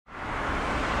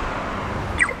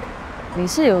你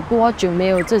是有多久没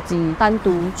有自己单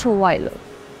独出外了？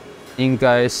应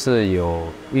该是有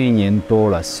1年多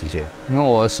了时间，因为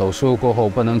我手术过后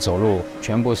不能走路，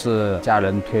全部是家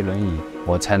人推轮椅，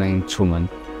我才能出门。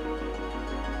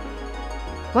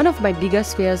One of my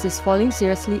biggest fears is falling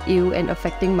seriously ill and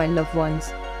affecting my loved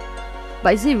ones.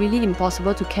 But is it really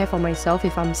impossible to care for myself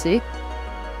if I'm sick?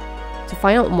 To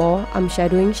find out more, I'm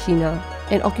shadowing Sheena,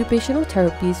 an occupational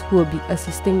therapist who will be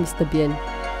assisting Mr Bian.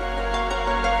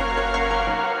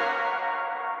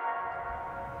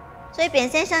 所以扁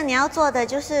先生，你要做的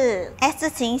就是 S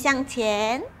型向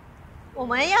前，我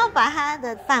们要把它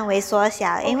的范围缩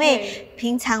小，因为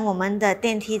平常我们的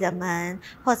电梯的门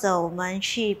或者我们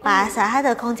去巴士，它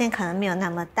的空间可能没有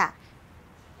那么大。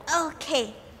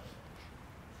OK。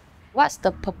What's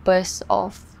the purpose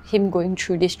of him going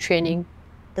through this training?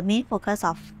 The main focus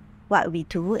of what we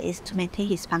do is to maintain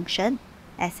his function.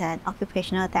 As an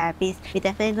occupational therapist, we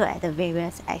definitely look at the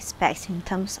various aspects in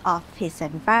terms of his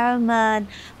environment,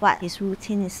 what his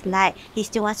routine is like. He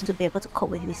still wants to be able to cope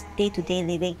with his day-to-day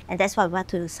living, and that's why we want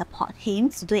to support him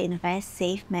to do it in a very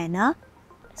safe manner.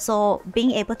 So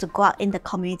being able to go out in the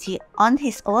community on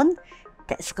his own,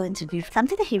 that's going to be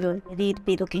something that he will really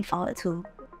be looking forward to.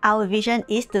 Our vision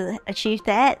is to achieve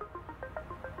that.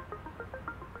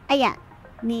 哎呀，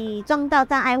你撞到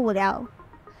障碍物了。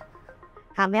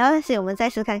好，没关系，我们再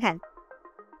试看看。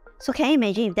So can you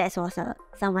imagine if that was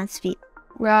someone's feet?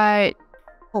 Right.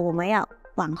 我们要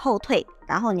往后退，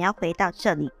然后你要回到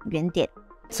这里原点。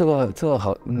这个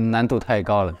好难度太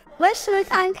高了。我们试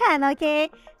看看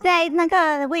 ，OK？ 在那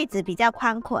个位置比较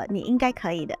宽阔，你应该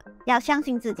可以的。要相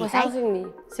信自己。我相信你，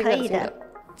可以的，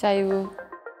加油。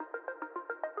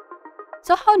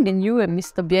So how did you and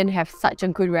Mr Bian have such a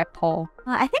good rapport?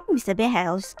 I think Mr Bian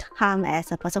has come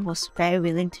as a person who's very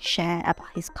willing to share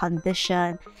about his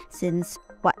condition since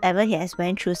whatever he has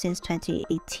went through since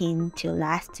 2018 till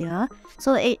last year.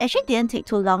 So it actually didn't take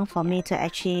too long for me to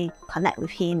actually connect with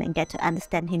him and get to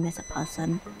understand him as a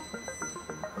person.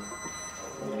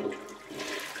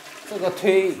 这个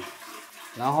推，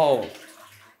然后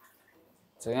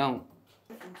怎样？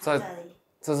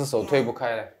这只手推不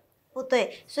开了。不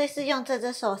对，所以是用这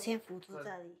只手先扶住这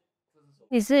里。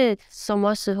你是什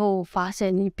么时候发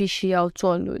现你必须要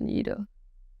坐轮椅的？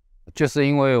就是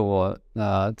因为我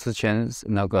之前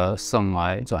那个肾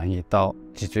癌转移到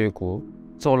脊椎骨，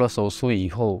做了手术以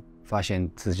后，发现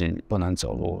自己不能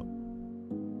走路了。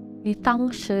你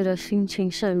当时的心情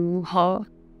是如何？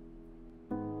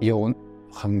有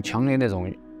很强烈那种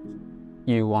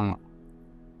欲望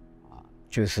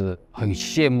就是很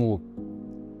羡慕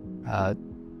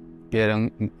别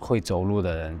人会走路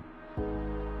的人。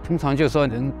通常就说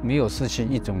人没有失去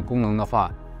一种功能的话，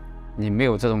你没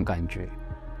有这种感觉。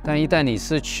但一旦你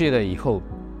失去了以后，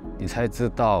你才知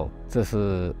道这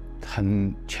是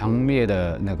很强烈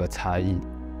的那个差异。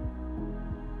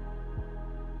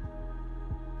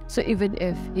So even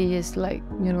if he is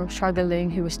struggling,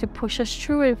 he will still push us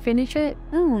through and finish it?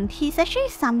 He's actually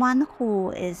someone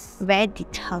who is very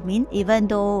determined, even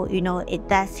though, it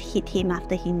does hit him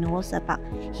after he knows about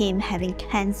him having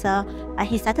cancer. But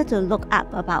he started to look up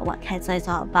about what cancer is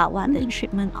all about, what are the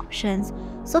treatment options.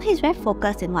 So he's very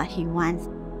focused in what he wants.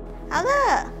 好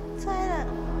了，出来了。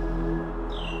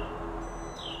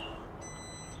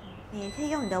你可以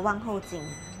用你的望后镜，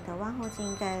你的望后镜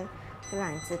应该会让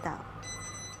你知道。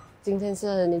今天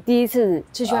是你第一次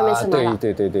出去外面吃麻辣。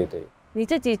对。你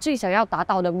自己最想要达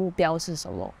到的目标是什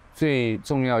么？最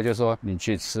重要就是说你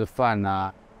去吃饭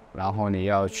啊，然后你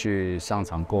要去商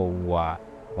场购物啊，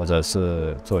或者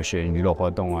是做一些娱乐活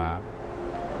动啊。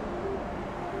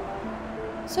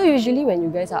So usually when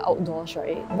you guys are outdoors,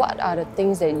 right? What are the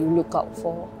things that you look out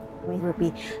for? We will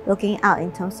be looking out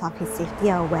in terms of his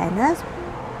safety awareness.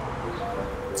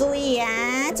 注意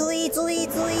啊！注意！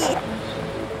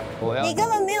你根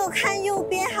本没有看右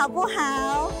边，好不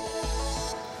好？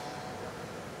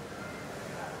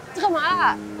这干嘛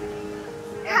啦？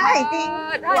他已经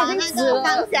往那个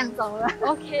方向走了。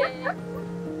OK。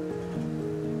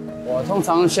我通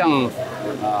常像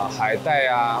海带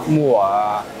啊、木耳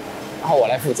啊，然后我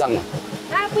来付账了。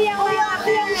不要，不要，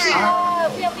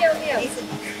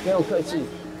不用客气。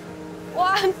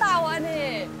哇，很大碗呢，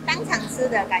当场吃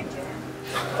的感觉。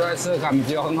对，吃的感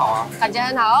觉很好啊。感觉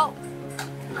很好。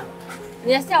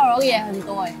你的笑容也很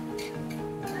多哎。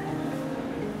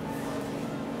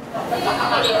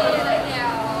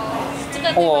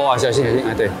哇，小心！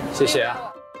对，谢谢啊。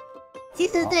其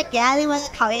实对给他另外一个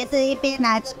考验是一边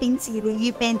拿冰淇淋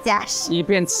一边驾驶，一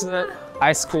边吃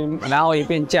ice cream， 然后一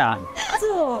边驾。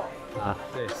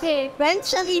对。对，人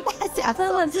生一大小，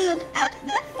真的是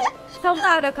超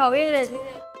大的考验了。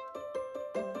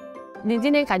你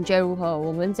今天感觉如何？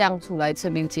我们这样出来吃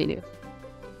冰淇淋，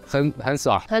很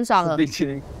爽，很爽了。冰淇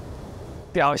淋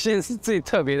表现是最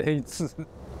特别的一次。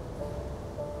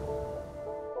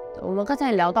我们刚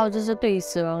才聊到就是对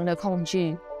死亡的恐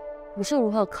惧，你是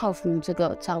如何克服这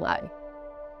个障碍？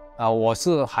我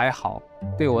是还好，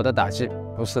对我的打击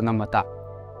不是那么大，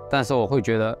但是我会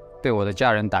觉得对我的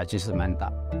家人打击是蛮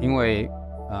大，因为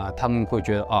他们会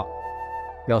觉得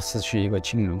要失去一个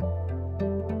亲人，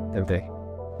对不对？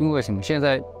因为什么？现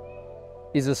在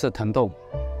一直是疼痛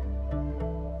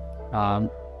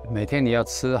每天你要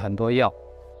吃很多药，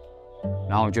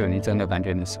然后你真的感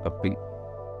觉你是个病。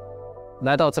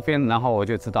来到这边，然后我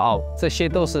就知道这些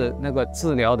都是那个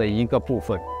治疗的一个部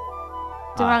分，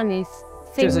就让你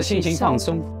就是心情放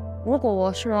松。如果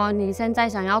我说你现在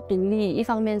想要独立，一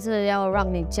方面是要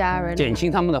让你家人减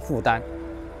轻他们的负担。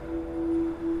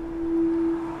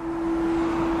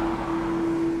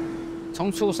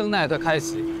从出生那一刻开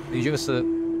始，你就是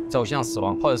走向死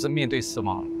亡，或者是面对死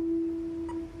亡。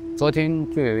昨天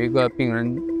就有一个病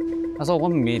人，他说我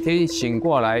每天醒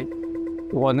过来，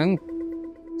我能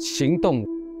行动，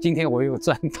今天我又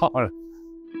赚到了。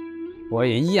我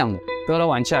也一样，得了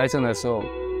晚期癌症的时候，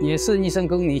也是医生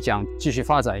跟你讲，继续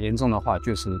发展严重的话，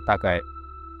就是大概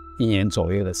1年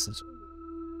左右的时间。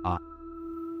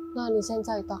那你现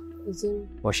在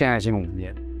我现在已经5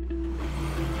年。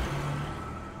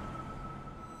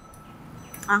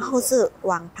然后是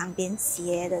往旁边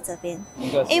斜的这边，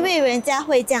因为人家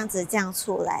会这样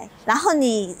出来，然后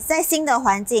你在新的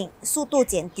环境，速度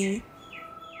减低。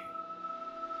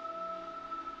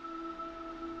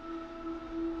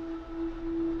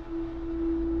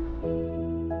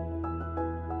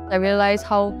I realize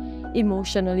how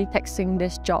emotionally taxing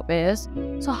this job is.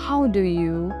 So how do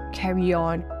you carry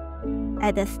on?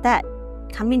 At the start,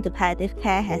 coming to palliative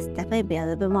care has definitely been a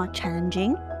little bit more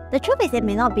challenging. The truth is it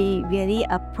may not be really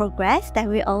a progress that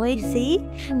we always see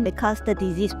because the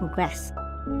disease progresses.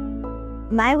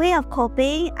 My way of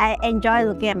coping, I enjoy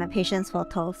looking at my patients'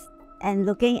 photos and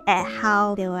looking at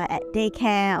how they were at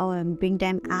daycare or bring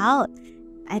them out.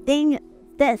 I think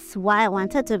that's why I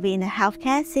wanted to be in the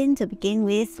healthcare scene to begin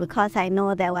with, because I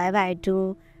know that whatever I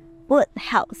do would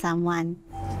help someone.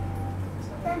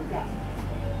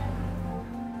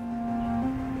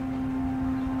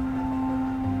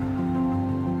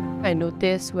 I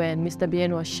noticed when Mr.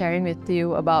 Bian was sharing with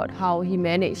you about how he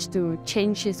managed to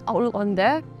change his outlook on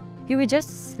that, he was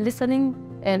just listening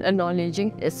and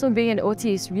acknowledging it. So being an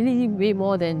OT is really way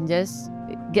more than just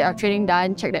get our training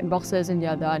done, check that boxes and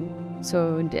you're done.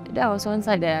 So that was one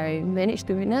side that I managed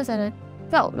to witness, and I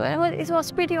felt it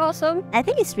was pretty awesome. I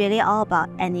think it's really all about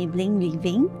enabling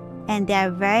living, and there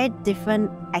are very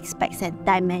different aspects and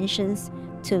dimensions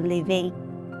to living.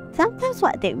 Sometimes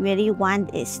what they really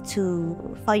want is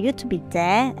for you to be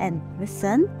there and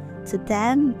listen to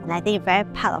them. And I think a very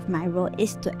part of my role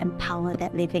is to empower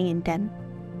that living in them.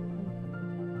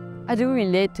 I do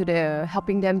relate to the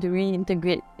helping them to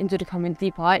reintegrate into the community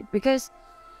part, because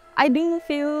I do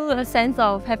feel a sense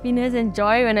of happiness and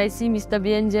joy when I see Mr.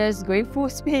 Bian just going full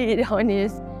speed on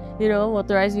his,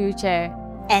 motorized wheelchair.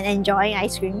 And enjoying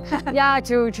ice cream. Yeah,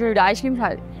 true, the ice cream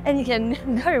part. And you can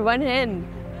do it with one hand.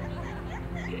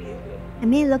 I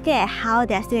mean, looking at how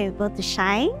they're still able to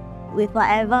shine with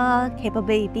whatever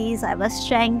capabilities, whatever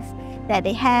strengths that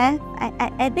they have,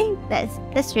 I think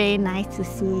that's really nice to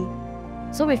see.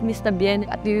 So with Mr. Bian,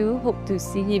 what do you hope to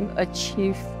see him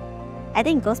achieve? I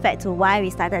think it goes back to why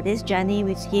we started this journey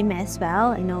with him as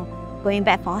well, going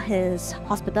back for his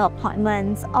hospital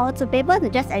appointments, or to be able to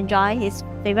just enjoy his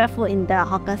favorite food in the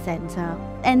hawker center.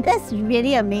 And that's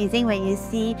really amazing when you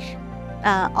see,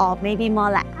 or maybe more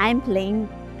like I'm playing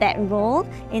that role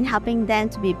in helping them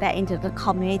to be back into the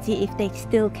community if they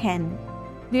still can.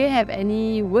 Do you have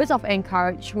any words of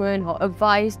encouragement or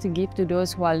advice to give to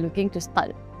those who are looking to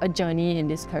start a journey in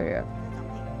this career?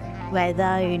 Whether,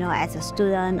 as a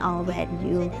student or when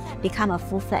you become a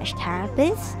full-fledged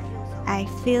therapist, I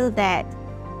feel that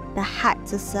the heart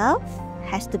to serve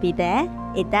has to be there.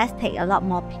 It does take a lot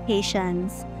more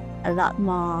patience, a lot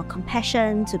more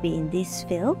compassion to be in this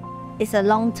field. It's a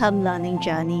long-term learning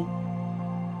journey.